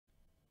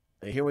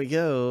Here we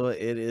go.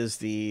 It is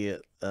the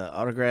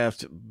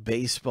autographed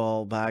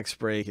baseball box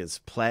break. It's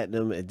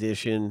Platinum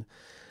Edition,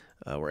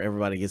 where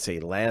everybody gets a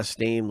last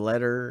name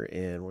letter,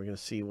 and we're going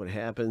to see what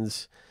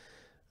happens.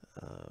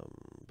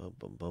 Bum,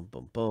 bum, bum,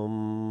 bum,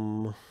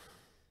 bum.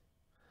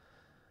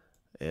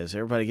 As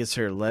everybody gets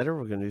their letter,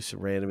 we're going to do some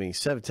randoming.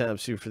 7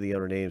 times through for the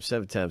owner name,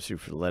 7 times through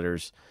for the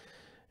letters,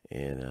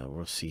 and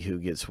we'll see who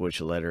gets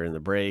which letter in the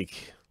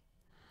break.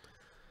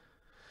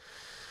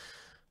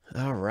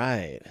 All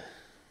right.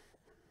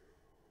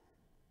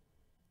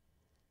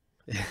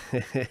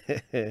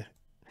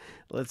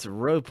 Let's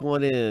rope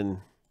one in.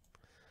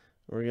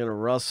 We're going to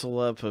rustle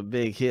up a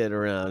big hit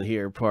around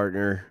here,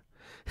 partner.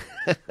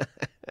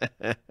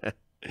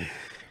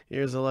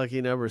 Here's a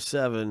lucky number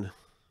 7.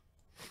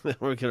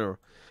 we're gonna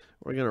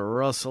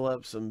rustle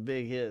up some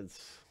big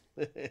hits.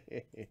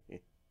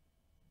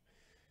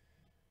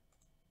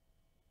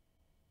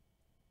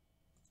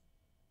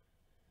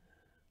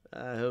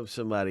 I hope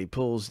somebody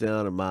pulls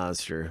down a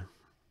monster.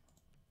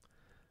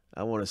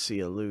 I want to see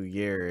a Lou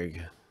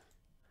Gehrig.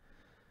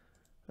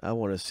 I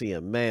want to see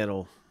a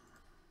Mantle.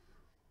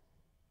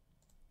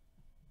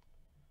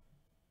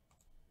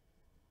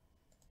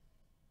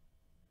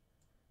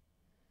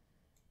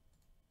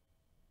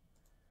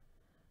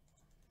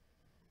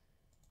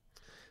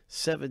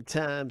 Seven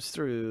times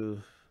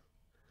through.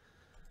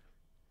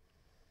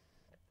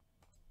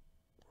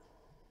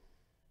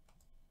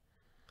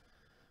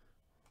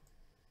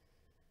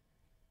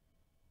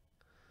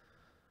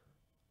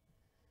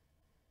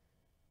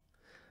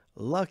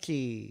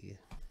 Lucky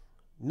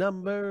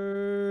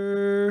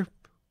number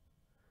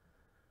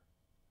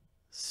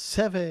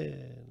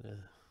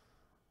 7.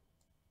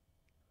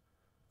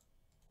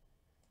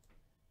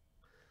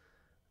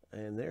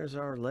 And there's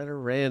our letter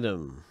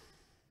random.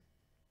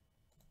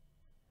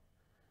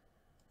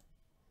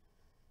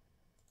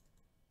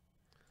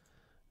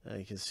 Now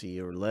you can see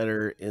your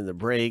letter in the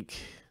break.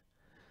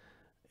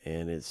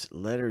 And it's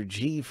letter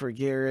G for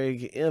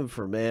Gehrig, M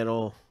for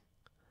Mantle.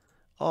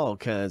 All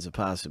kinds of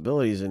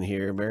possibilities in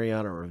here.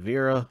 Mariano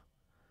Rivera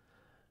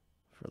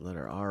for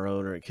letter R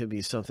owner. It could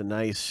be something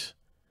nice.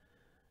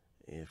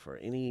 And for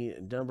any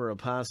number of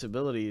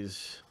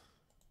possibilities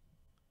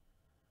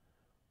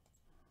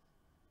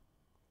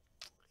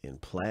in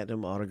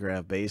Platinum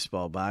Autograph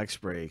Baseball box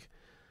break.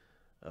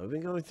 We've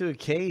been going through a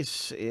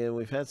case, and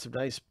we've had some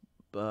nice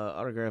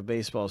autograph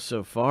baseball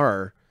so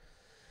far.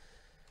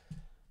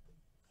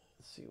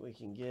 Let's see what we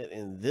can get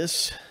in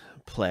this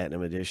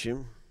Platinum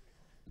edition.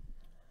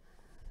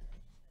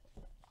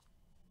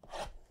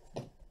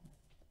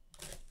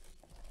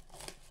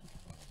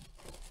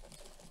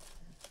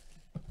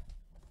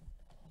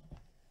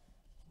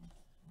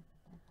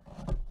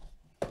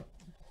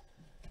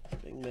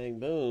 Bing, bang,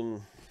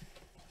 boom.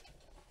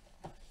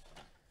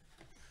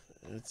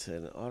 It's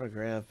an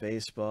autograph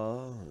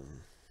baseball.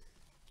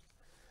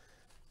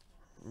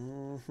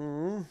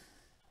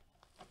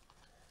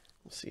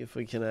 Let's see if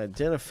we can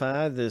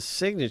identify this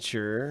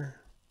signature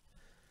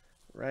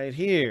right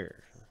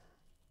here.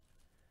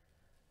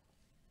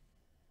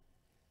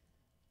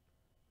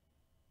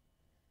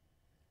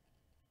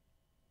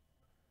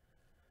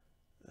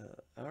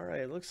 All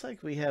right, looks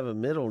like we have a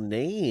middle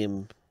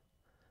name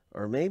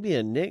or maybe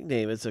a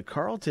nickname. It's a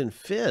Carlton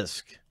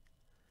Fisk,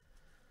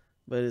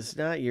 but it's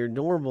not your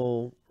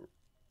normal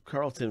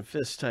Carlton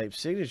Fisk type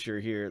signature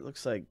here. It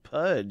looks like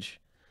Pudge,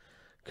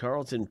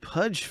 Carlton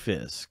Pudge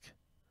Fisk.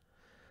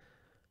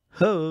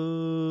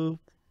 Ho!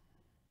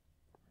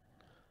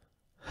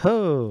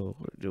 Ho!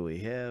 What do we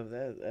have?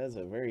 That's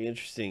a very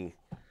interesting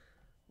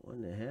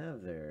one to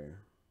have there.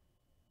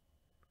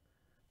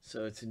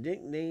 So it's a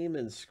nickname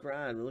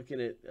inscribed. We're looking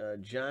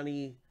at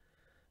Johnny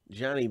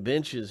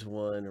Bench's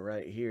one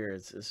right here.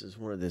 This is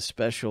one of the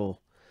special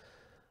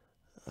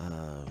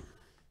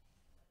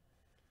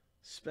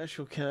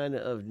kind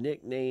of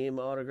nickname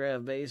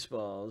autograph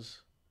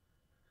baseballs.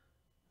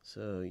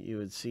 So you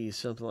would see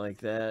something like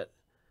that,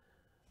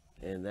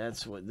 and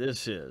that's what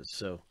this is.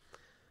 So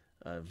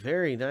a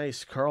very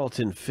nice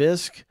Carlton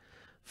Fisk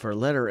for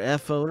letter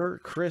F owner,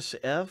 Chris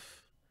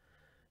F.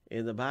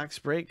 In the box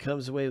break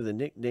comes away with a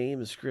nickname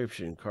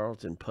inscription,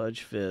 Carlton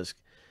Pudge Fisk.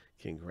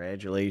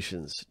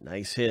 Congratulations.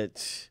 Nice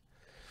hit.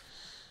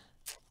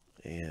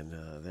 And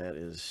that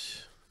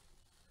is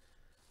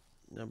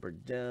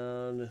numbered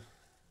down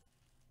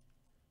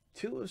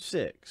 2 of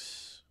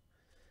 6.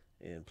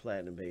 And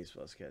Platinum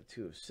Baseball's got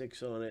 2 of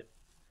 6 on it.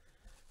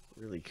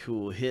 Really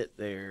cool hit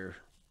there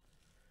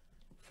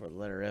for the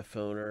letter F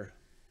owner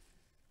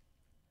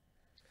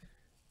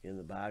in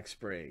the box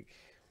break.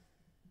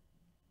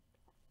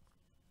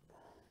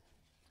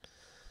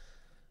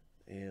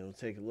 And we'll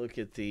take a look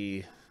at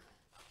the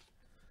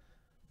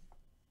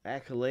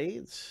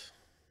accolades.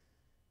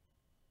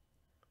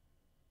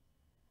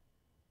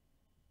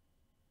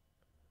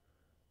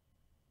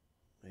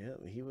 Yeah,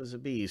 he was a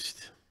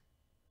beast.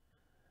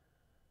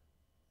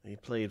 He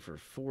played for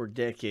 4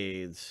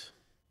 decades.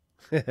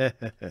 That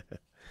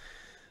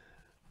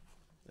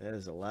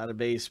is a lot of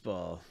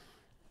baseball.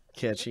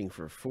 Catching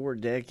for 4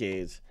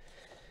 decades.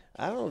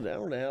 I don't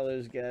know how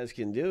those guys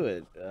can do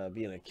it.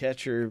 Being a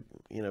catcher,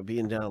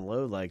 being down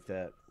low like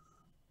that.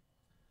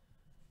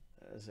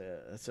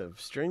 That's a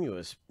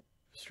strenuous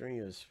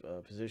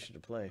position to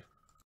play.